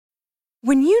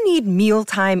When you need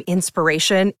mealtime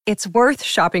inspiration, it's worth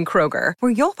shopping Kroger,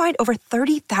 where you'll find over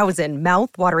 30,000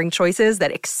 mouth-watering choices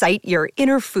that excite your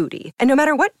inner foodie. And no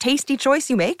matter what tasty choice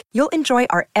you make, you'll enjoy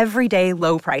our everyday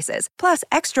low prices, plus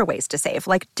extra ways to save,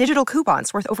 like digital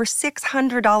coupons worth over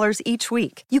 $600 each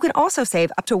week. You can also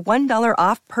save up to $1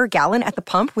 off per gallon at the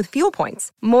pump with fuel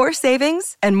points. More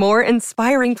savings and more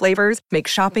inspiring flavors make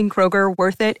shopping Kroger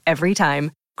worth it every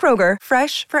time. Kroger,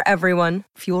 fresh for everyone.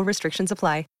 Fuel restrictions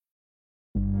apply.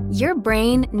 Your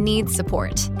brain needs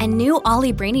support, and new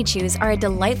Ollie Brainy Chews are a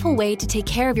delightful way to take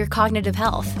care of your cognitive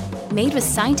health. Made with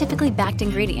scientifically backed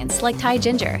ingredients like Thai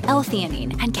ginger,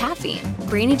 L-theanine, and caffeine,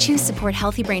 Brainy Chews support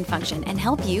healthy brain function and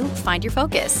help you find your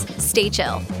focus, stay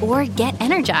chill, or get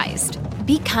energized.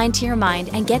 Be kind to your mind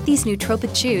and get these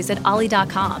nootropic chews at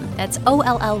ollie.com. That's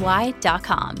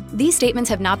OLLY.com. These statements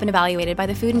have not been evaluated by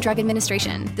the Food and Drug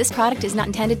Administration. This product is not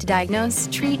intended to diagnose,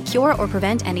 treat, cure, or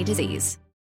prevent any disease.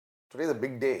 Today is a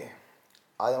big day.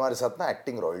 आज हमारे साथ ना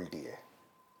acting royalty है.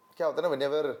 क्या होता है ना,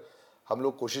 whenever हम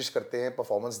लोग कोशिश करते हैं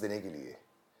परफॉर्मेंस देने के लिए,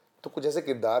 तो कुछ ऐसे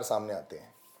किरदार सामने आते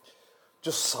हैं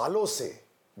जो सालों से,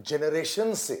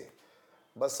 जनरेशन से,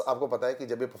 बस आपको पता है कि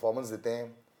जब ये परफॉर्मेंस देते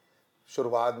हैं,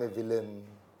 शुरुआत में villain,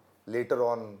 later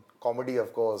on comedy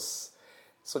of course,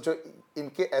 सोचो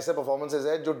इनके ऐसे परफॉर्मेंसेज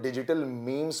है जो डिजिटल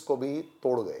मीम्स को भी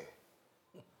तोड़ गए.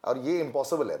 और ये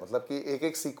इम्पॉसिबल है, मतलब कि एक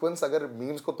एक सीक्वेंस अगर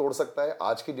मीम्स को तोड़ सकता है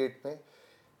आज की डेट में,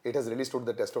 it has really stood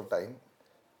the test of time.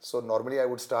 So normally I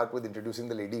would start with introducing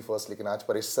the lady first, लेकिन आज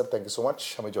Paresh sir, thank you so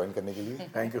much हमें ज्वाइन करने के लिए.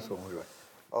 Thank you so much.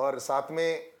 और साथ में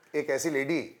एक ऐसी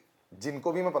लेडी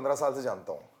जिनको भी मैं 15 साल से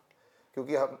जानता हूँ,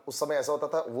 क्योंकि हम उस समय ऐसा होता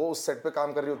था, वो उस सेट पे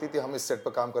काम कर रही होती थी, हम इस सेट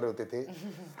पे काम कर रहे होते थे.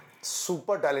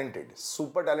 सुपर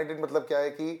टैलेंटेड मतलब क्या है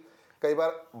कि कई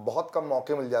बार बहुत कम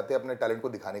मौके मिल जाते हैं अपने टैलेंट को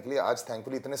दिखाने के लिए. आज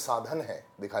थैंकफुली इतने साधन हैं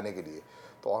दिखाने के लिए,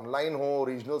 तो ऑनलाइन हो,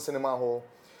 रीजनल सिनेमा हो,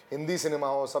 हिंदी सिनेमा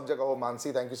हो, सब जगह हो.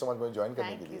 Mansi, thank you so much मुझे ज्वाइन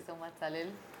करने के लिए. Thank you so much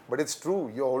Salil. But it's true,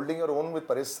 you are holding your own with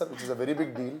Paresh sir, which is a very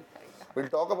big deal. Will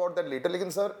talk about that letter.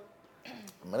 लेकिन sir,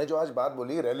 मैंने जो आज बात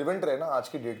बोली, रेलिवेंट रहना आज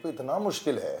की डेट पे इतना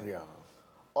मुश्किल है.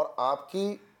 और आपकी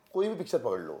कोई भी पिक्चर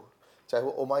पकड़ लो, चाहे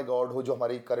वो ओ माय गॉड हो, जो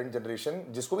हमारी करंट जनरेशन,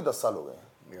 जिसको भी 10 साल हो गए हैं,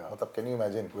 मतलब कैन यू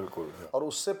इमेजिन. बिल्कुल. और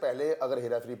उससे पहले अगर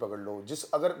हेरा फेरी पकड़ लो, जिस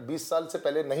अगर 20 साल से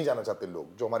पहले नहीं जाना चाहते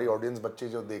लोग, जो हमारी ऑडियंस, बच्चे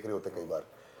जो देख रहे होते कई बार,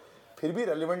 फिर भी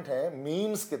रेलिवेंट हैं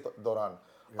मीम्स के दौरान.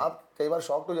 आप कई बार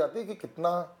शॉक्ड हो जाते हैं कि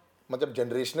कितना, मतलब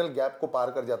जनरेशनल गैप को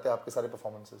पार कर जाते हैं आपके सारे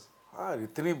परफॉर्मेंसेस. हाँ,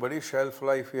 इतनी बड़ी शेल्फ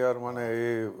लाइफ यार, माने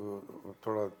ये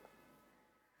थोड़ा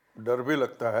डर भी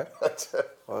लगता है. अच्छा.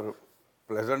 और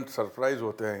प्लेजेंट सरप्राइज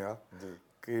होते हैं यार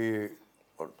कि,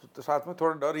 और तो साथ में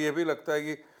थोड़ा डर ये भी लगता है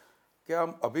कि क्या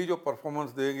हम अभी जो परफॉर्मेंस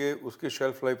देंगे उसकी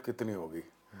शेल्फ लाइफ कितनी होगी,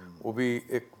 वो भी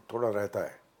एक थोड़ा रहता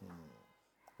है.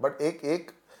 बट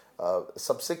एक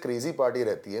सबसे क्रेजी पार्ट ये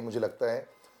रहती है, मुझे लगता है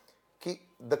कि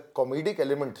द कॉमेडिक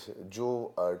एलिमेंट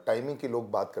जो टाइमिंग के लोग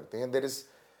बात करते हैं, there is,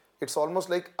 it's almost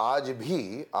like आज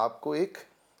भी आपको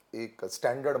एक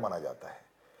स्टैंडर्ड माना जाता है.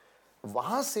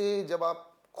 वहाँ से जब आप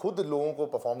खुद लोगों को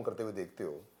परफॉर्म करते हुए देखते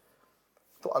हो,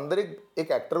 तो अंदर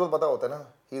एक एक्टर को पता होता है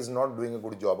ना, he is not doing a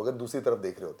good job, अगर दूसरी तरफ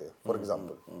देख रहे होते हैं. For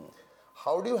example,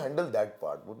 how do you handle that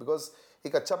part? Because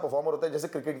एक अच्छा परफॉर्मर होता है, जैसे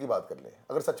क्रिकेट की बात कर ले,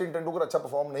 अगर सचिन तेंदुलकर अच्छा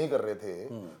परफॉर्म नहीं कर रहे थे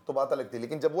तो बात अलग थी,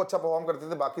 लेकिन जब वो अच्छा परफॉर्म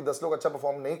करते थे, बाकी 10 लोग अच्छा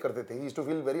परफॉर्म नहीं करते थे, ही used to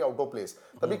feel very out of place.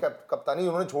 तभी कप्तानी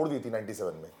उन्होंने छोड़ दी थी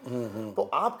 97 में. तो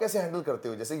आप कैसे हैंडल करते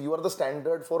हो, जैसे you are the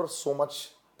standard for so much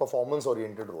performance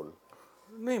oriented role?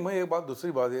 नहीं, मैं एक बात,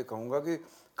 दूसरी बात ये कहूँगा कि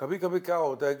कभी कभी क्या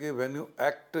होता है कि when you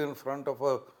act in front of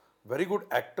a very good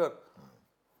actor,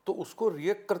 तो उसको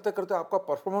रिएक्ट करते करते आपका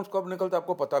परफॉर्मेंस कब निकलता है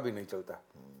आपको पता भी नहीं चलता.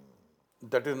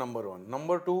 That is number 1.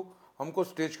 नंबर 2, हमको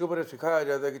स्टेज के ऊपर सिखाया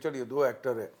जाता है कि चलिए 2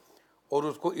 एक्टर है और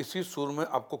उसको इसी सुर में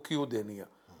आपको क्यू देनी है.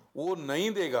 वो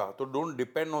नहीं देगा तो डोंट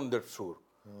डिपेंड ऑन दैट सुर,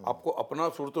 आपको अपना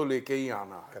सुर तो लेके ही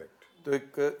आना है. करेक्ट. तो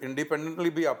एक इंडिपेंडेंटली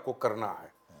भी आपको करना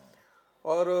है.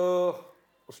 और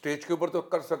स्टेज के ऊपर तो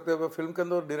कर सकते हैं, फिल्म के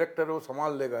अंदर डायरेक्टर वो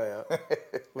संभाल लेगा यार,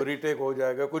 वो रीटेक हो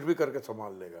जाएगा, कुछ भी करके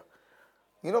संभाल लेगा.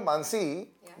 You know, Mansi,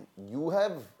 you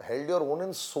have held your own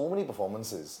in so many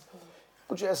performances.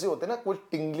 कुछ ऐसे होते हैं ना, कुछ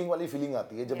टिंगलिंग वाली फीलिंग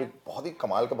आती है जब एक बहुत ही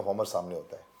कमाल का परफॉर्मर सामने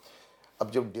होता है.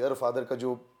 अब जब डियर फादर का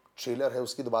जो ट्रेलर है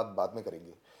उसकी तो बात में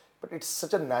करेंगे, but it's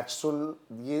such a natural,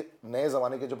 ये नए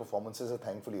ज़माने के जो परफॉर्मेंसेज है,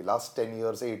 थैंकफुली लास्ट 10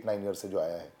 ईयर से 8-9 ईयर से जो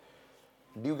आया है,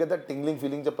 do you get that tingling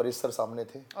feeling जब परेश सर सामने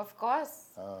थे? Of course.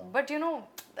 But you know,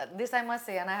 this I must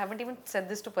say, and I haven't even said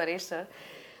this to Paresh sir.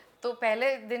 तो पहले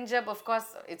दिन जब, of course,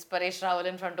 it's Paresh Rawal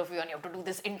in front of you and you have to do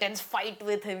this intense fight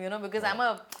with him, you know, because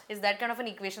it's that kind of an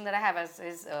equation that I have as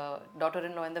his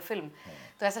daughter-in-law in the film.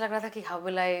 तो ऐसा लग रहा था कि how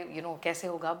will I, you know, कैसे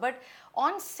होगा? But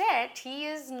on set, he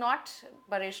is not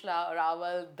Paresh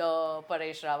Rawal, the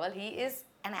Paresh Rawal. He is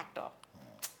an actor.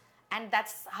 and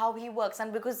that's how he works.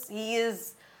 And because he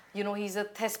is, you know, he's a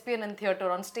thespian in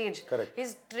theatre on stage. Correct.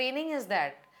 His training is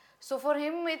that. So for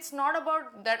him, it's not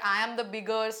about that I am the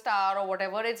bigger star or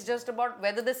whatever. It's just about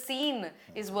whether the scene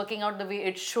is working out the way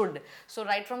it should. So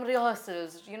right from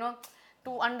rehearsals, you know,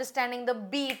 to understanding the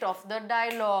beat of the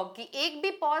dialogue, कि एक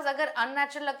भी pause अगर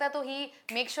unnatural लगता है तो he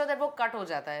makes sure that वो cut हो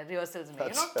जाता है rehearsals में,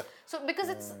 you know. So because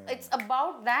it's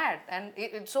about that,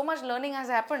 and so much learning has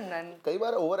happened. And कई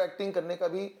बार ओवर एक्टिंग करने का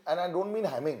भी, and I don't mean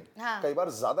Hamming, कई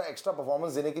बार ज्यादा एक्स्ट्रा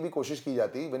परफॉर्मेंस देने की भी कोशिश की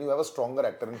जाती है when you have a stronger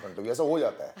actor in front of you. ऐसा हो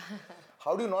जाता है.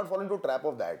 How do you not fall into a trap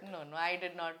of that? No, I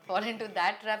did not fall into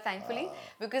that trap, thankfully,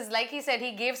 because like he said,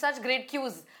 he gave such great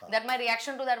cues that my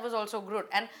reaction to that was also good.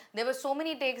 And there were so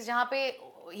many takes jahan pe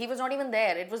he was not even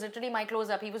there. It was literally my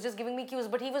close-up. He was just giving me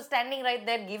cues, but he was standing right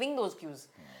there giving those cues.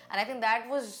 And I think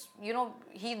that was, you know,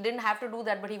 he didn't have to do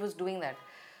that, but he was doing that.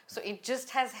 So it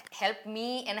just has helped me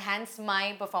enhance my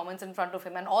performance in front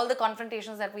of him. And all the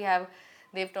confrontations that we have,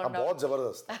 they've turned out. बहुत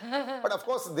जबरदस्त. But of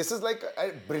course this is like a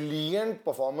brilliant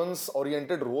performance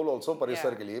oriented role also Paresh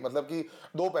sir के लिए. मतलब कि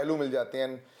दो पहलू मिल जाते हैं.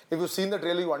 If you've seen the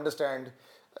trailer, you understand.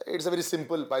 It's a very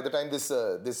simple. By the time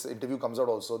this interview comes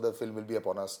out, also the film will be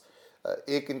upon us.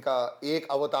 एक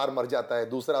अवतार मर जाता है,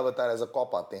 दूसरा अवतार एज अ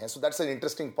कॉप आते हैं. So that's an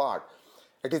interesting part.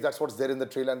 At least that's what's there in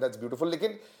the trailer and that's beautiful.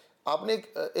 लेकिन आपने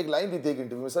एक लाइन दी थी एक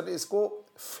इंटरव्यू में, सर इसको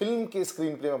फिल्म के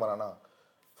स्क्रीन प्ले में बनाना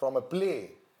फ्रॉम अ प्ले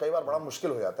कई बार बड़ा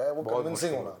मुश्किल हो जाता है. वो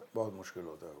कन्विंसिंग होना बहुत मुश्किल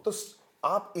होता है. तो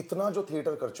आप इतना जो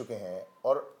थिएटर कर चुके हैं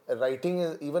और writing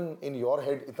even in your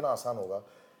head इतना आसान होगा,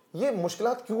 ये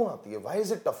मुश्किलात क्यों आती है? Why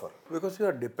is it tougher? Because you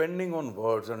are depending on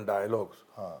words and dialogues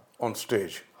on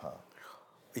stage.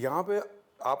 यहाँ पे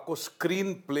आपको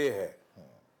स्क्रीन प्ले है.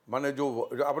 मैंने जो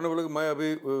आपने बोला कि मैं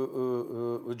अभी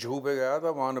जू पे गया था,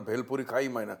 वहाँ ने भेलपुरी खाई.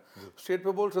 मैंने स्टेज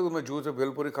पे बोल सकते मैं जू से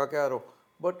भेलपुरी खा के आ रहा हूँ,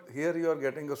 but here you are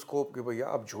getting a scope कि भैया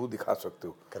आप जू दिखा सकते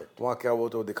हो. करेक्ट. वहाँ क्या वो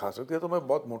तो दिखा सकते हो. तो मैं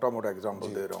बहुत मोटा मोटा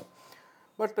एग्जाम्पल दे रहा हूँ.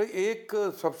 बट एक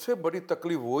सबसे बड़ी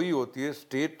तकलीफ वही होती है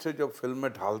स्टेज से जब फिल्म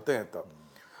में ढालते हैं तब.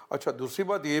 अच्छा, दूसरी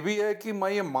बात ये भी है कि मैं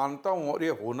ये मानता हूँ और ये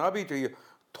होना भी चाहिए,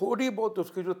 थोड़ी बहुत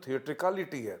उसकी जो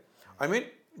थिएट्रिकलिटी है, आई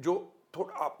मीन जो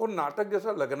थोड़ा आपको नाटक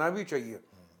जैसा लगना भी चाहिए.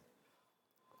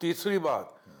 तीसरी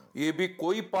बात, ये भी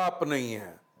कोई पाप नहीं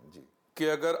है कि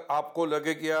अगर आपको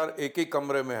लगे कि यार एक ही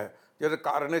कमरे में है, जैसे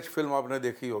कार्नेज फिल्म आपने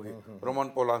देखी होगी रोमन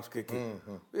पोलांस्की की,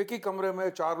 एक ही कमरे में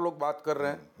 4 लोग बात कर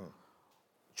रहे हैं.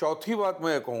 चौथी बात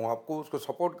मैं कहूँ आपको उसको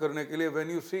सपोर्ट करने के लिए, व्हेन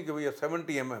यू सी कि भैया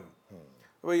 70 mm,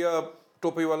 भैया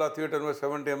टोपी वाला थिएटर में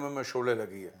 70 mm में शोले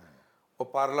लगी है, और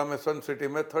पार्ला में सन सिटी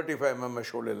में 35 mm में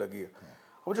शोले लगी है.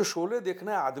 अब जो शोले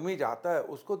देखने आदमी जाता है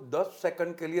उसको 10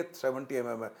 सेकंड के लिए 70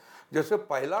 mm है. जैसे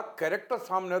पहला कैरेक्टर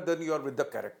सामने, then you are with the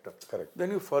character. Correct.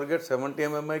 Then you forget 70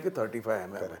 mm है कि 35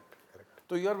 mm है.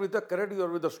 तो you are with the character, you are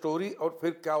with the story, और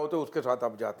फिर क्या होता है उसके साथ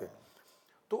आप जाते हैं.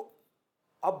 तो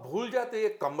अब भूल जाते ये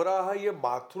कमरा है, ये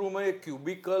बाथरूम है, ये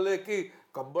क्यूबिकल है कि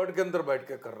कबर्ड के अंदर बैठ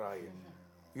के कर रहा है.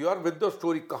 You are with the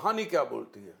story, कहानी क्या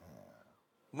बोलती है,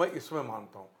 मैं इसमें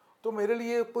मानता हूँ. तो मेरे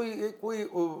लिए कोई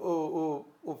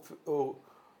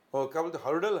क्या बोलते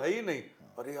हर्डल है ही नहीं.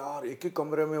 अरे यार एक ही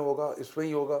कमरे में होगा, इसमें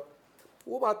ही होगा,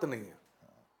 वो बात नहीं है.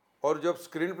 और जब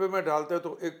स्क्रीन पे में डालते हैं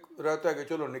तो एक रहता है कि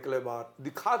चलो निकले बाहर,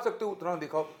 दिखा सकते हो उतना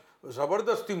दिखाओ,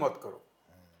 ज़बरदस्ती मत करो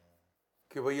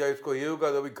कि भैया इसको ये होगा,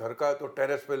 अभी घर का है तो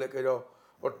टेरेस पे लेके जाओ,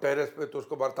 और टेरेस पे तो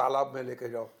उसको बाहर तालाब में लेके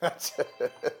जाओ.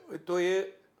 तो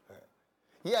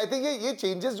ये आई थिंक ये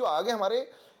चेंजेस जो आ गए हमारे,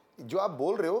 जो आप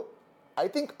बोल रहे हो, आई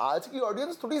थिंक आज की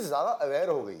ऑडियंस थोड़ी ज्यादा अवेयर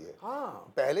हो गई है.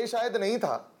 पहले शायद नहीं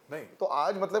था. नहीं. तो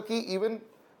आज मतलब कि इवन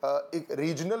एक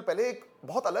रीजनल, पहले एक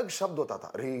बहुत अलग शब्द होता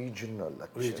था रीजनल.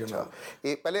 अच्छा,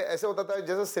 पहले ऐसे होता था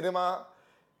जैसे सिनेमा,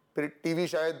 फिर टीवी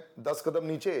शायद 10 कदम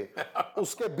नीचे,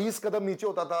 उसके 20 कदम नीचे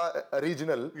होता था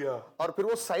रीजनल, और फिर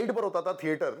वो साइड पर होता था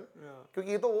थिएटर,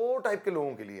 क्योंकि ये तो वो टाइप के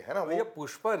लोगों के लिए है ना. वो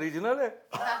पुष्पा रीजनल है.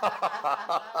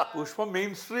 पुष्पा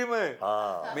मेन स्ट्रीम है.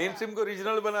 मेन स्ट्रीम को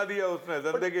रीजनल बना दिया उसने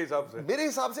धंधे के हिसाब से. मेरे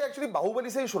हिसाब से एक्चुअली बाहुबली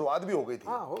से ही शुरुआत भी हो गई थी.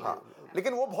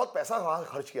 लेकिन वो बहुत पैसा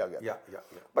खर्च किया गया.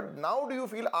 But now do you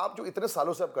feel, आप जो इतने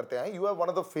सालों से आप करते हैं, you are one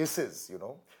of the faces, you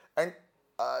know, and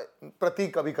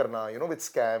प्रतीक कभी करना, you know, with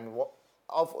scam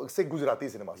of से Gujarati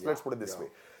cinema, let's put it this way.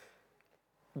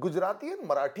 Gujarati and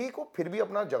Marathi को फिर भी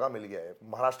अपना जगह मिल गया है,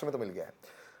 महाराष्ट्र में तो मिल गया है,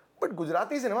 बट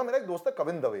गुजराती सिनेमा, मेरा एक दोस्त है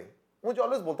कविन दवे, मुझे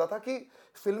ऑलवेज बोलता था कि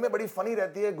फिल्में बड़ी फनी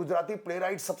रहती है, गुजराती प्ले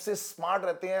राइट सबसे स्मार्ट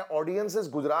रहते हैं, ऑडियंसेस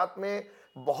गुजरात में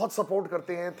बहुत सपोर्ट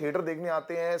करते हैं, थिएटर देखने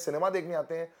आते हैं, सिनेमा देखने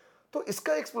आते हैं. तो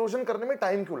इसका एक्सप्लोजन करने में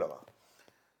टाइम क्यों लगा?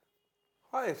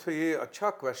 हाँ, ऐसे ये अच्छा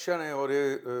क्वेश्चन है और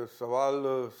ये सवाल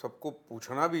सबको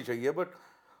पूछना भी चाहिए. बट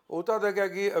होता था क्या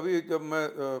कि अभी जब मैं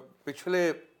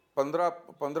पिछले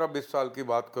 15-20 साल की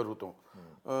बात करूँ तो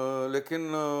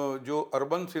लेकिन जो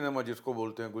अर्बन सिनेमा जिसको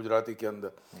बोलते हैं गुजराती के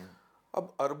अंदर,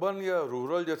 अब अर्बन या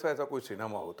रूरल जैसा ऐसा कोई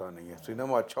सिनेमा होता नहीं है।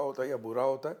 सिनेमा अच्छा होता है या बुरा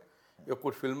होता है, या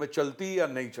कुछ फिल्में चलती या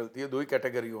नहीं चलती है, दो ही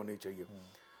कैटेगरी होनी चाहिए।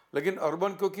 लेकिन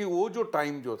अर्बन, क्योंकि वो जो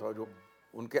टाइम जो था, जो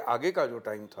उनके आगे का जो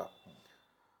टाइम था,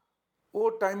 वो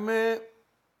टाइम में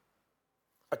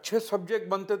अच्छे सब्जेक्ट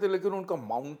बनते थे, लेकिन उनका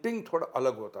माउंटिंग थोड़ा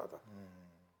अलग होता था।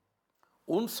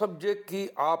 उन सब्जेक्ट की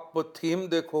आप थीम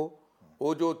देखो,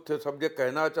 वो जो सब्जेक्ट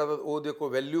कहना चाहता था वो देखो,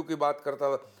 वैल्यू की बात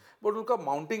करता था, बट उनका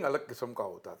माउंटिंग अलग किस्म का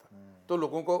होता था। तो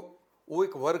लोगों को वो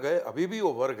एक वर्ग है, अभी भी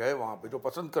वो वर्ग है वहाँ पे जो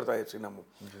पसंद करता है सिनेमा।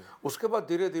 उसके बाद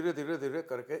धीरे धीरे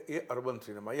करके ये अर्बन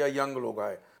सिनेमा या यंग लोग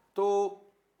आए। तो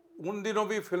उन दिनों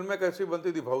भी फिल्में कैसी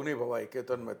बनती थी, भवनी भवाई,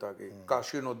 केतन मेहता की,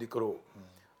 काशीनो दिकरो,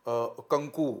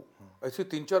 कंकु, ऐसी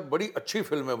 3-4 बड़ी अच्छी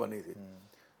फिल्में बनी थी।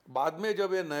 बाद में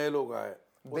जब ये नए लोग आए,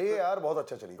 बे यार बहुत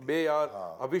अच्छा चली थी। बे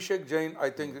यार, अभिषेक जैन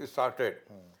आई थिंक स्टार्टेड,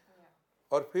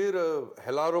 और फिर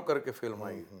हेलारो करके film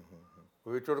I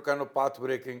which was kind of path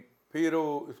breaking. फिर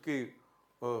वो इसकी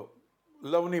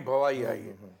लवनी भवाई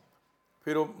आई,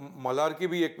 फिर वो मलार की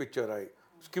भी एक पिक्चर आई,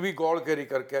 उसकी भी गौड़ कैरी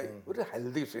करके आई। वो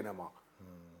हेल्दी सिनेमा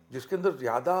जिसके अंदर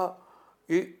ज़्यादा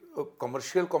ये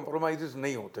कमर्शियल कॉम्प्रोमाइज़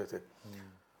नहीं होते थे।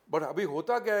 बट अभी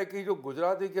होता क्या है कि जो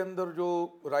गुजराती के अंदर जो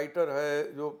राइटर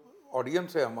है, जो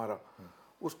ऑडियंस है हमारा,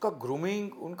 उसका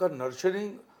ग्रूमिंग, उनका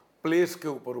नर्चरिंग प्लेस के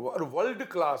ऊपर हुआ, और वर्ल्ड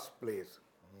क्लास प्लेस।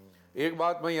 एक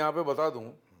बात मैं यहाँ पे बता दूँ,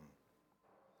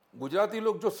 गुजराती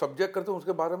लोग जो सब्जेक्ट करते हैं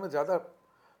उसके बारे में ज़्यादा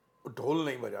ढोल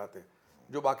नहीं बजाते,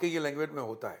 जो बाकी की लैंग्वेज में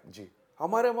होता है। जी,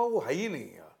 हमारे वहाँ वो है ही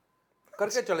नहीं यार,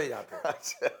 करके चले जाते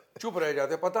हैं, चुप रह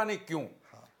जाते, पता नहीं क्यों।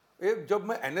 एक जब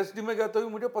मैं NSD में गया तो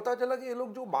मुझे पता चला कि ये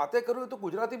लोग जो बातें कर रहे हैं तो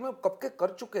गुजराती में कब के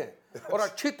कर चुके हैं और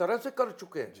अच्छी तरह से कर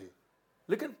चुके हैं जी।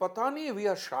 लेकिन पता नहीं, we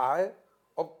are shy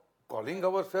of calling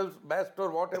ourselves best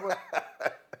और व्हाटएवर।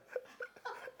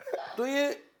 तो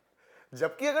ये,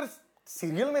 जबकि अगर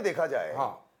सीरियल में देखा जाए,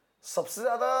 हाँ, सबसे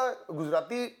ज्यादा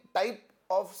Gujarati type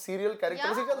of serial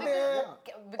characters ही चलते हैं,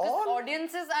 because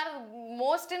audiences are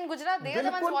most in Gujarat, they are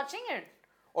the ones watching it.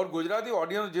 और गुजराती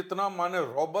ऑडियंस जितना माने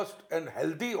रोबस्ट एंड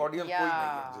हेल्दी ऑडियंस कोई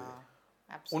नहीं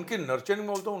है। उनकी नर्चरिंग में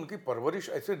बोलता हूँ, उनकी परवरिश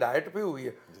ऐसे डाइट पे हुई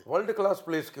है, वर्ल्ड क्लास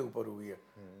प्लेस के ऊपर हुई है।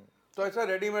 तो ऐसा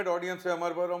रेडीमेड ऑडियंस है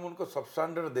हमारे पास, हम उनको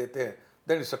सबस्टैंडर्ड देते हैं,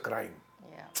 then it's a crime.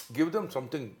 Give them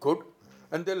something good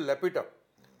and they lap it up.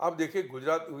 आप देखिए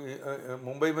गुजरात,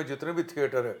 मुंबई में जितने भी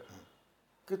थिएटर है,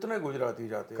 कितने गुजराती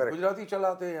जाते हैं, गुजराती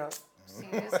चलाते हैं यार।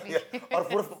 और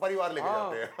पूरा परिवार लेके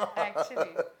जाते हैं।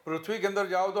 Actually. पृथ्वी के अंदर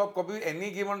जाओ तो आप कभी any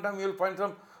given time you will find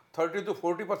some 30 to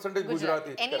 40%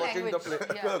 Gujarati watching the play.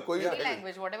 कोई भी any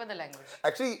language, whatever the language.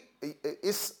 Actually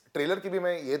इस ट्रेलर की भी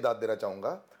मैं ये दाद देना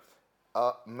चाहूँगा,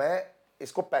 मैं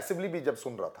इसको पैसिवली भी जब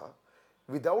सुन रहा था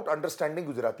विदाउट अंडरस्टैंडिंग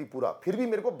गुजराती पूरा, फिर भी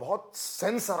मेरे को बहुत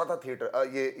सेंस आ रहा था थिएटर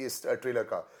ये इस ट्रेलर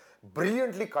का।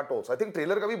 Brilliantly cut also. I think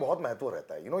trailer का भी बहुत महत्व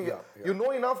रहता है, you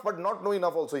know enough but not know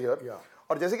enough also here.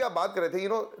 और जैसे कि आप बात कर रहे थे,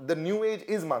 the new age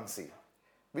is Mansi,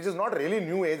 which is not really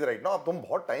new age right now. अब तुम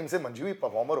बहुत टाइम से मंझी हुई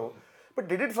परफॉर्मर हो, but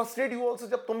did it frustrate you also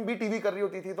जब तुम भी टीवी कर रही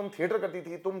होती थी, तुम थिएटर करती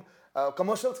थी, तुम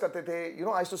कमर्शियल्स करते थे, I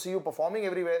used to C you performing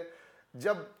everywhere.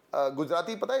 जब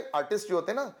गुजराती पता है आर्टिस्ट जो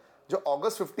होते हैं ना, जो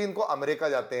अगस्त 15 को अमेरिका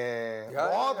जाते हैं,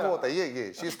 बहुत वो होता है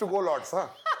ये she used to go lots.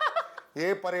 हाँ,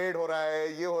 ये परेड हो रहा है,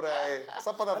 ये हो रहा है,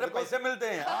 सब पता। पैसे मिलते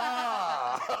हैं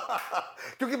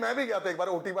क्योंकि मैं भी गया था एक बार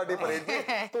ओटी डे परेड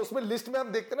में, तो उसमें लिस्ट में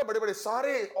हम देखते हैं ना, बड़े बड़े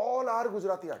सारे ऑल आर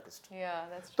गुजराती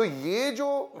आर्टिस्ट। तो ये जो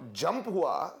जंप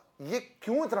हुआ, ये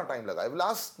क्यों इतना टाइम लगा?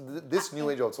 Last this new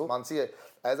age also Mansi, as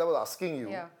I was asking you,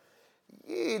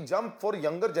 ये jump for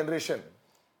younger generation,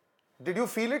 Did you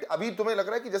feel it? अभी तुम्हें लग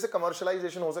रहा है कि जैसे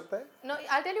commercialization हो सकता है? No,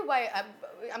 I'll tell you why.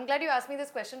 I'm glad you asked me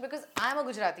this question because I'm a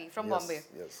Gujarati from Bombay.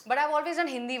 Yes. But I've always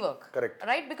done Hindi work. Correct.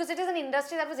 Right? Because it is an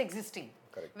industry that was existing.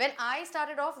 Correct. When I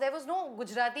started off, there was no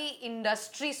Gujarati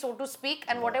industry, so to speak,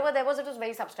 and whatever there was, it was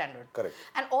very substandard. Correct.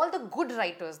 And all the good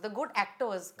writers, the good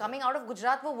actors coming out of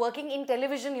Gujarat were working in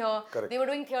television here. Correct. They were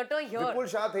doing theatre here.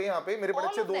 विपुल शाह थे यहाँ पे, मेरे बड़े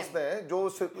अच्छे दोस्त हैं जो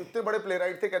इतने बड़े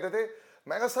प्लेराइट थे, कहते थे,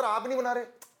 मैं कहा सर आप नहीं बना रहे,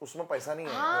 उसमें पैसा नहीं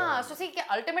है। हाँ, so see,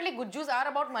 ultimately Gujjus are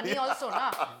about money also, na.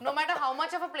 No matter how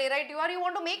much of a playwright you are, you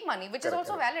want to make money, which is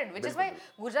also valid. Which is why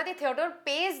Gujarati theatre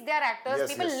pays their actors.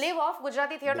 People live off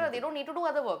Gujarati theatre. They don't need to do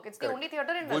other work. It's the only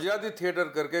theatre industry. Gujarati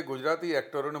theatre करके गुजराती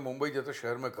एक्टरों ने मुंबई जैसे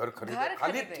शहर में घर खरीदे,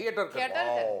 खाली theatre करके।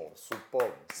 Super.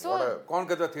 कौन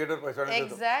कहता है थिएटर पैसा नहीं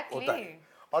देता? Exactly.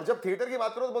 और जब थिएटर की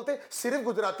बात करो तो बोलते सिर्फ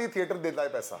गुजराती थिएटर देता है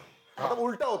पैसा, मतलब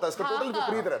उल्टा होता है, इसका टोटल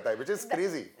विपरीत रहता है, which is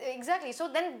crazy. Exactly. So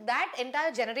then that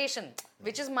entire generation,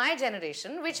 which is my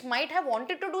generation, which might have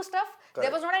wanted to do stuff.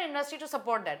 There was not an industry to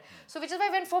support that. So which is why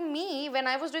when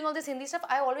I was doing all this Hindi stuff,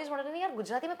 I always wanted to यार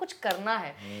गुजराती में कुछ करना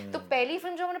है. तो पहली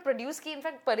film जो हमने produce की,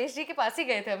 इनफैक्ट परेश जी के पास ही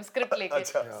गए थे हम स्क्रिप्ट लेके,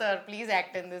 sir please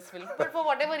act in this film, but for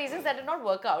whatever reasons that did not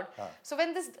work out. So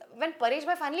when Paresh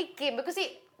bhai finally came, because see,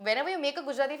 whenever you make a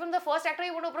Gujarati film, the first actor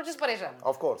you want to approach is Paresh Rawal.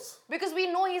 Of course. Because we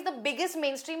know he's the biggest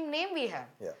mainstream name we have.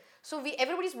 Yeah. So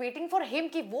everybody's waiting for him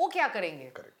कि वो क्या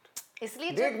करेंगे. Correct.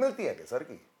 इसलिए date मिलती है क्या sir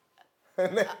की?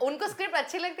 उनको स्क्रिप्ट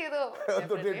अच्छी लगती है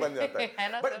तो डेट बन जाता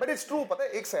है. बट इट्स ट्रू, पता है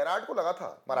एक सैराट को लगा था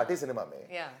मराठी सिनेमा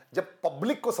में, जब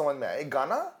पब्लिक को समझ में आया एक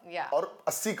गाना और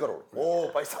 80 करोड़ ओ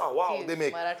पैसा, वाओ दे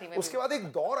मेक. उसके बाद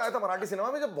एक दौर आया था मराठी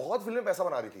सिनेमा में जब बहुत फिल्में पैसा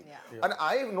बना रही थी. एंड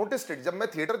आई नोटिस्ड इट, जब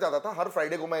मैं थिएटर जाता था हर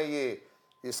फ्राइडे को, मैं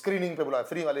ये स्क्रीनिंग पे बुला,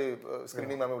 फ्री वाले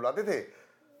स्क्रीनिंग में हमें बुलाते थे,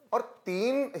 और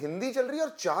 3 हिंदी चल रही है और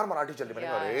 4 मराठी चल रही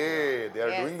है. अरे they are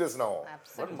doing this now.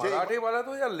 Marathi वाला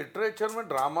तो यार लिटरेचर में,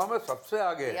 ड्रामा में सबसे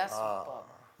आगे है.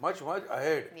 Much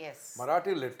ahead.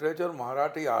 Marathi literature,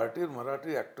 Marathi artist,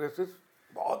 Marathi actresses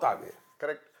बहुत आगे.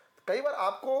 करेक्ट. कई बार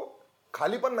आपको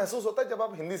खालीपन महसूस होता है जब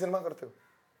आप हिंदी सिनेमा करते हो?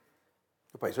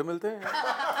 तो पैसे मिलते हैं.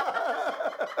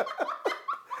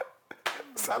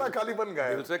 सारा खालीपन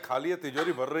गायब. दिल से खाली है,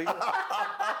 तिजोरी भर रही है.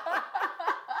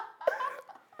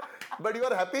 But you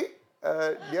are happy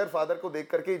dear father को देख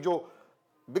करके, जो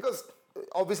because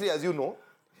obviously as you know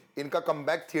इनका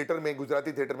कमबैक थिएटर में,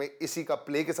 गुजराती थिएटर में इसी का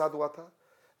प्ले के साथ हुआ था.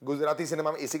 गुजराती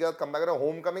सिनेमा में इसी के साथ कमबैक रहा.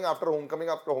 Home coming after home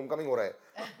coming हो रहा है.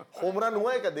 होम रन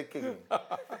हुआ है क्या देख के?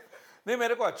 नहीं,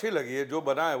 मेरे को अच्छी लगी है जो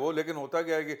बना है वो. लेकिन होता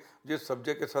क्या है कि जिस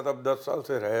सब्जेक्ट के साथ आप 10 साल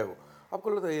से रहे हो, आपको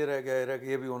लगता है ये रह गया,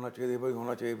 ये भी होना चाहिए, ये भी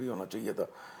होना चाहिए, भी होना चाहिए था.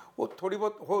 वो थोड़ी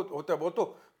बहुत होता है. वो तो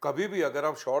कभी भी अगर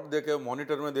आप शॉट देखे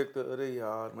मॉनिटर में देखते, अरे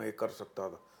यार मैं ये कर सकता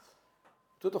था,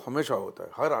 तो हमेशा होता है,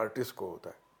 हर आर्टिस्ट को होता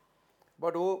है.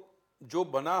 बट वो जो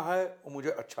बना है वो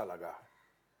मुझे अच्छा लगा है.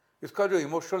 इसका जो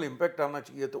इमोशनल इम्पैक्ट आना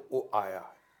चाहिए तो वो आया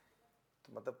है.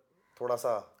 तो मतलब थोड़ा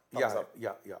सा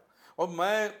या और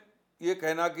मैं ये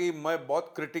कहना कि मैं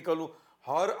बहुत क्रिटिकल हूँ.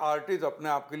 हर आर्टिस्ट अपने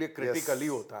आप के लिए क्रिटिकल ही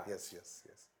होता है. यस.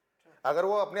 अगर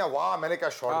वो अपने वाह मैंने क्या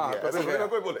शॉट दिया, ऐसे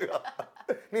कोई बोलेगा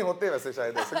नहीं होते वैसे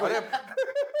शायद ऐसे. अरे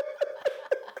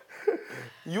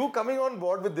you coming on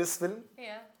board with this film,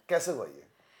 कैसे हुआ ये?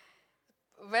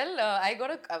 वेल आई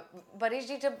गॉट परेश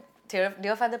जी जब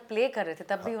डियर फादर प्ले कर रहे थे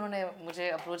तब भी उन्होंने मुझे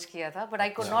अप्रोच किया था, but I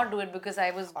could not do it because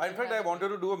I was in fact I wanted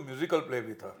to do a musical play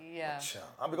with her. अच्छा,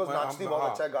 हां, बिकॉज़ नाचती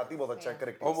बहुत अच्छा है, गाती बहुत अच्छा है.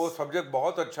 करेक्ट. और वो सब्जेक्ट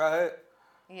बहुत अच्छा है.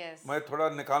 यस, मैं थोड़ा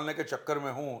निकालने के चक्कर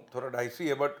में हूँ, थोड़ा डाइसी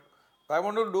है, but I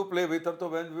wanted to do play with her. तो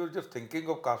when we were just thinking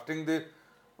of casting this,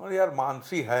 और यार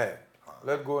मानसी है,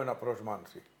 let's go and approach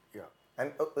Mansi. या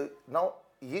एंड नाउ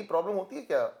ये प्रॉब्लम होती है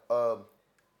क्या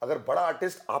अगर बड़ा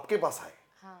आर्टिस्ट आपके पास आए,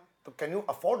 तो कैन यू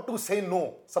अफोर्ड टू से नो,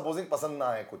 सपोजिंग पसंद ना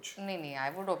आए कुछ? नहीं, आई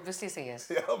वुड ऑब्वियसली से yes.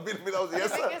 without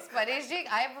yes sir. Because Paresh ji,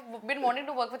 I have been wanting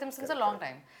to work with him since a long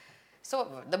time. So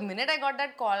the minute I got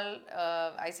that call,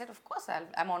 I said, of course,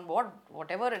 I'm on board.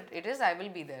 Whatever it is, I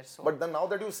will be there. So. But then now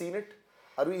that you've seen it,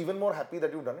 are you even more happy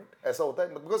that you've done it? ऐसा होता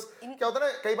है because क्या होता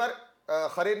है ना, कई बार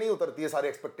खरे नहीं उतरती है सारे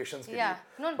एक्सपेक्टेशंस के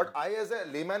लिए. But I as a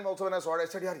layman also when I saw it,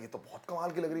 I said यार ये तो बहुत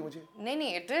कमाल की लग रही मुझे.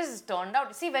 नहीं, it is turned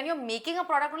out. See, when you're making a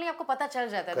product only, आपको पता चल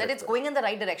जाता है that it's going in the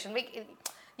right direction. Like,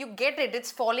 you get it,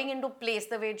 it's falling into place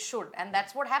the way it should, and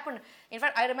that's what happened. In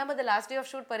fact, I remember the last day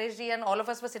of shoot, Paresh ji and all of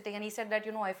us were sitting, and he said that,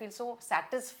 you know, I feel so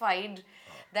satisfied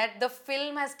that the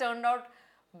film has turned out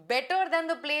better than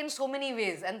the play in so many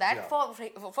ways, and that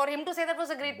for him to say that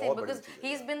was a great thing because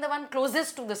he's been the one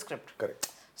closest to the script. Correct.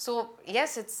 So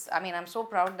yes, I'm so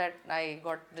proud that I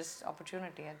got this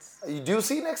opportunity. Do you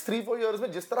see next 3-4 years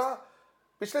में जिस तरह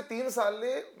पिछले 3 साल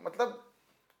ने मतलब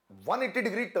 180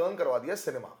 degree turn करवा दिया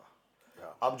cinema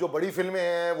का. अब जो बड़ी फिल्में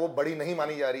हैं वो बड़ी नहीं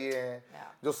मानी जा रही हैं.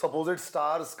 जो सपोजिड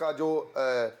स्टार्स का जो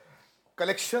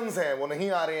कलेक्शंस हैं वो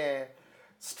नहीं आ रहे हैं.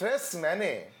 स्ट्रेस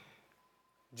मैंने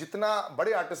जितना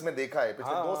बड़े आर्टिस्ट में देखा है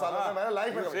पिछले 2 सालों में, मैंने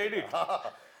लाइफ में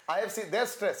I have seen they are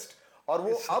stressed. और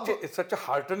वो अब it's such a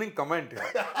heartening comment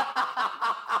है.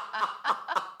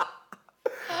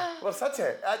 और सच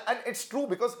है, and it's true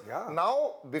because now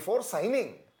before signing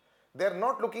they are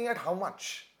not looking at how much,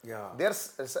 they are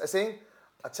saying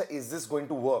अच्छा is this going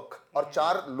to work, और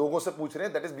 4 लोगों से पूछ रहे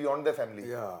हैं that is beyond their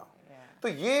family. तो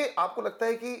ये आपको लगता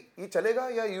है कि ये चलेगा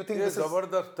या यू थिंक दिस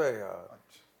जबरदस्त है यार.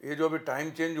 ये जो अभी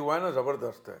टाइम चेंज हुआ है ना,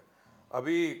 जबरदस्त है.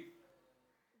 अभी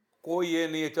कोई ये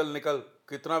नहीं है चल निकल,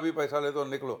 कितना भी पैसा ले तो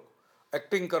निकलो,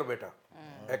 एक्टिंग कर बेटा.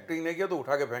 एक्टिंग नहीं किया तो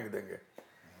उठा के फेंक देंगे.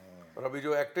 और अभी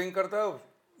जो एक्टिंग करता है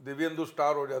दिव्येंदु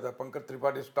स्टार हो जाता है, पंकज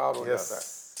त्रिपाठी स्टार हो जाता है.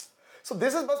 So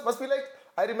this is must be like,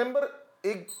 I remember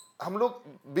एक हम लोग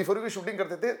बिफोर की शूटिंग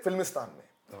करते थे फिल्मिस्तान में,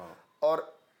 और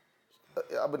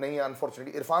अब नहीं,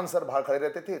 अनफॉर्चुनेटली इरफान सर बाहर खड़े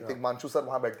रहते थे, तिग्मांशु सर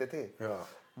वहां बैठते थे,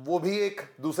 वो भी एक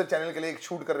दूसरे चैनल के लिए एक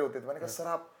शूट कर रहे होते थे। मैंने कहा सर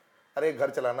आप, अरे घर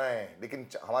चलाना है लेकिन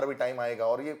हमारा भी टाइम आएगा,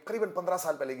 और ये करीबन 15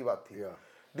 साल पहले की बात थी।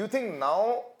 Do you think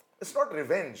now it's not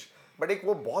revenge but एक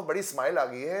वो बहुत बड़ी स्माइल आ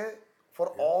गई है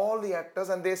for all the actors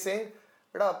and they say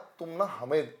बेटा तुम ना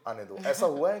हमें आने दो, ऐसा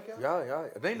हुआ है क्या? या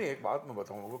नहीं, एक बात मैं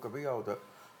बताऊंगा, वो कभी क्या होता है,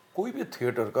 कोई भी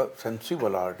थिएटर का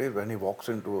sensible artist when he walks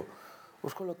into,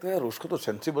 उसको लगता है यार उसको तो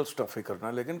सेंसिबल स्टफ ही करना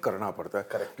है, लेकिन करना पड़ता है।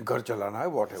 Correct. घर चलाना है,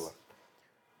 व्हाटएवर।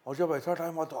 और जब ऐसा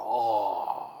टाइम आता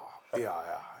है, ये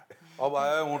आया है, अब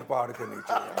आया है ऊंट पहाड़ के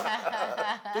नीचे।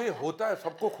 तो ये होता है,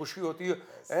 सबको खुशी होती है।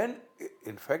 एंड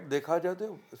इनफैक्ट देखा जाए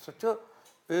तो सच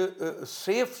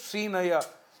सेफ सीन है, या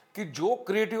कि जो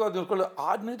क्रिएटिव आदमी उसको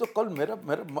आज नहीं तो कल मेरा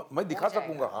मैं दिखा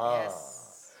सकूंगा।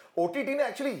 ओटीटी ने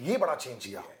एक्चुअली ये बड़ा चेंज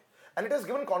किया है and it has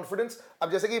given confidence.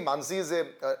 अब जैसे कि Mansi is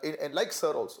like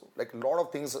sir also, like lot of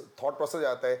things thought process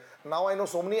आता है. Now I know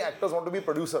so many actors want to be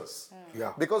producers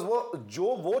because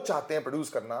वो चाहते हैं प्रोड्यूस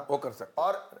करना, वो कर सकते,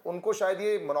 और उनको शायद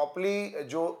ये मोनोपोली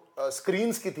जो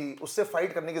स्क्रीन्स की थी उससे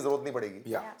फाइट करने की जरूरत नहीं पड़ेगी,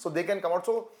 so they can come out.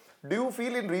 So do you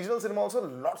feel in regional cinema also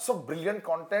lots of brilliant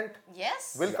content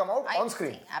will come out on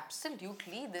screen?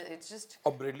 Absolutely, it's just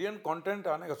और brilliant content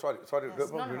आने का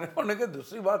brilliant होने की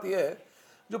दूसरी बात ये है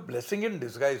जो ब्लेसिंग इन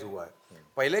डिस्गाइज हुआ है।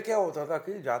 पहले क्या होता था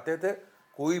कि जाते थे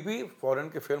कोई भी फॉरेन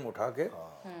की फिल्म उठा के,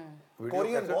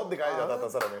 कोरियन बहुत दिखाया जाता था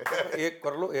सर हमें, एक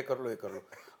कर लो।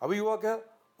 अभी हुआ क्या,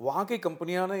 वहाँ की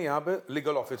कंपनियां ने यहाँ पे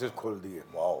लीगल ऑफिसेज खोल दिए।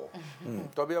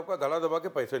 तो अभी आपका गला दबा के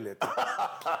पैसे लेते हैं,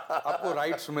 आपको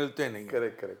राइट्स मिलते नहीं।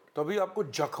 करेक्ट। तो अभी आपको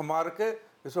जख मार के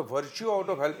जैसे वर्च्यू आउट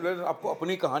ऑफ हेल्पलेस आपको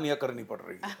अपनी कहानियां करनी पड़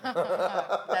रही है।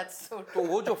 तो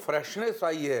वो जो फ्रेशनेस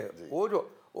आई है, वो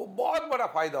बहुत बड़ा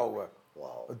फायदा हुआ है।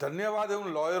 धन्यवाद है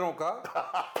उन लॉयरों का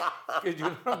कि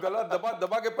जिन्होंने गला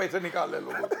दबा के पैसे निकाले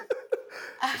लोगों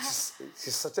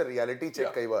से। Such a reality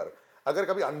check. कई बार अगर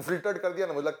कभी अनफिल्टर्ड कर दिया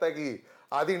ना, मुझे लगता है कि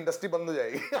आधी इंडस्ट्री बंद हो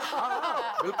जाएगी।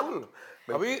 बिल्कुल।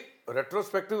 अभी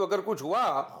रेट्रोस्पेक्टिव अगर कुछ हुआ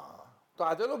तो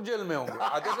आधे लोग जेल में होंगे,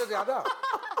 आधे से ज्यादा।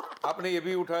 आपने ये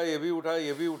भी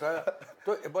उठाया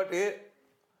तो बट ये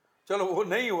चलो वो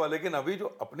नहीं हुआ, लेकिन अभी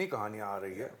जो अपनी कहानियां आ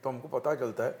रही है तो हमको पता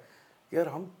चलता है यार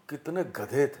हम कितने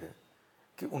गधे थे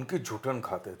कि उनकी झूठन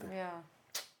खाते थे।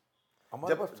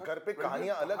 जब घर पे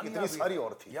कहानियां अलग इतनी सारी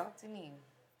और थी।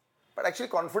 बट एक्चुअली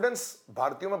कॉन्फिडेंस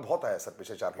भारतीयों में बहुत आया सर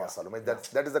पिछले 4-5 सालों में।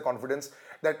 That is the confidence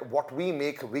that what we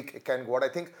make we can go out. I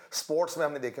think sports में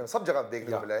हमने देखे, सब जगह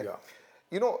देखने को मिला है।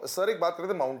 यू नो सर, एक बात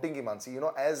करते थे माउंटिंग की Mansi, you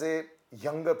know as a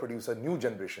younger producer, new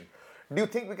generation, do you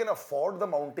think we can afford the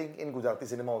mounting in Gujarati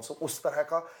cinema also? उस तरह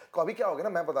का अभी क्या हो गया ना,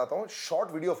 मैं बताता हूँ,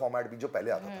 शॉर्ट वीडियो फॉर्मेट भी जो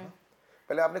पहले आता था ना,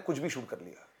 पहले आपने कुछ भी शूट कर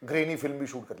लिया, ग्रेनी फिल्म भी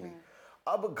शूट कर ली।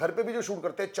 अब घर पे भी जो शूट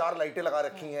करते हैं, 4 लाइटें लगा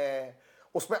रखी हैं,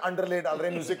 उसमें अंडरले डाल रहे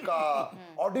हैं म्यूजिक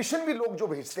का, ऑडिशन भी लोग जो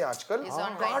भेजते हैं आजकल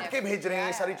काट के भेज रहे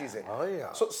हैं, सारी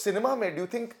चीजें। सो सिनेमा में do you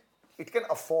think it can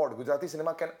afford, Gujarati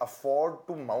cinema can afford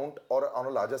to mount और ऑन अ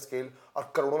लार्जर स्केल,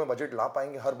 और करोड़ों में बजट ला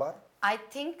पाएंगे हर बार? I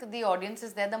think the audience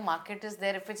is there, the market is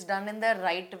there. If it's done in the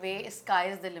right way, sky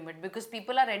is the limit, because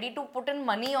people are ready to put in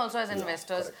money also as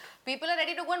investors. People are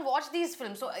ready to go and watch these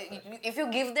films. So if you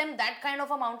give them that kind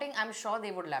of a mounting, I'm sure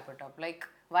they would lap it up. Like,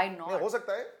 why not? हो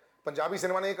सकता है Punjabi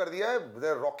cinema ने कर दिया है,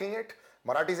 they're rocking it.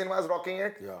 Marathi cinema is rocking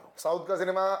it. South का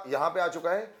cinema यहाँ पे आ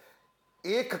चुका है,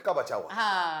 एक का बचा हुआ।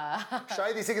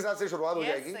 शायद इसी के साथ से शुरुआत हो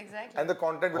जाएगी, and the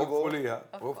content will go.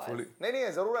 Hopefully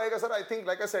नहीं जरूर आएगा sir. I think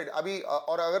like I said अभी,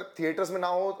 और अगर थिएटर्स में ना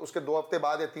हो उसके 2 हफ्ते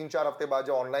बाद या 3-4 हफ्ते बाद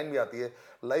जो ऑनलाइन भी आती है,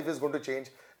 life is going to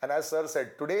change. And as sir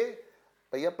said today,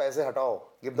 भैया पैसे हटाओ,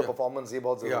 गिव द परफॉर्मेंस, ये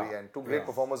बहुत जरूरी है। And two great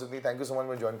performers with me, thank you so much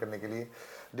में ज्वाइन करने के लिए।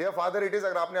 डियर फादर इट इज,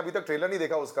 अगर आपने अभी तक ट्रेलर नहीं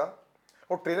देखा उसका,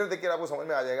 वो ट्रेलर देख के आपको समझ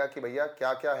में आ जाएगा कि भैया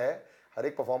क्या क्या है, हर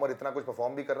एक परफॉर्मर इतना कुछ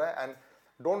परफॉर्म भी कर रहा है। And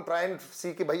don't try and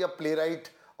see कि भैया प्ले राइट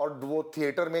और वो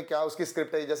थिएटर में क्या उसकी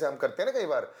स्क्रिप्ट है, जैसे हम करते हैं ना कई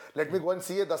बार, लेट मी गो एंड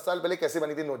सी ये 10 साल पहले कैसे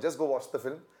बनी थी। No, just go watch the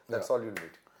film, that's all you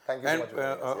need. Thank you so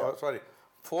much. Sorry,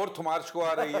 4th March को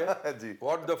आ रही है जी।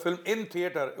 What the film in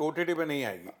theatre, OTT पे नहीं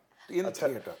आएगी, इन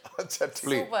थिएटर। अच्छा,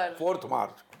 प्लीज, 4th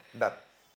मार्च। डन।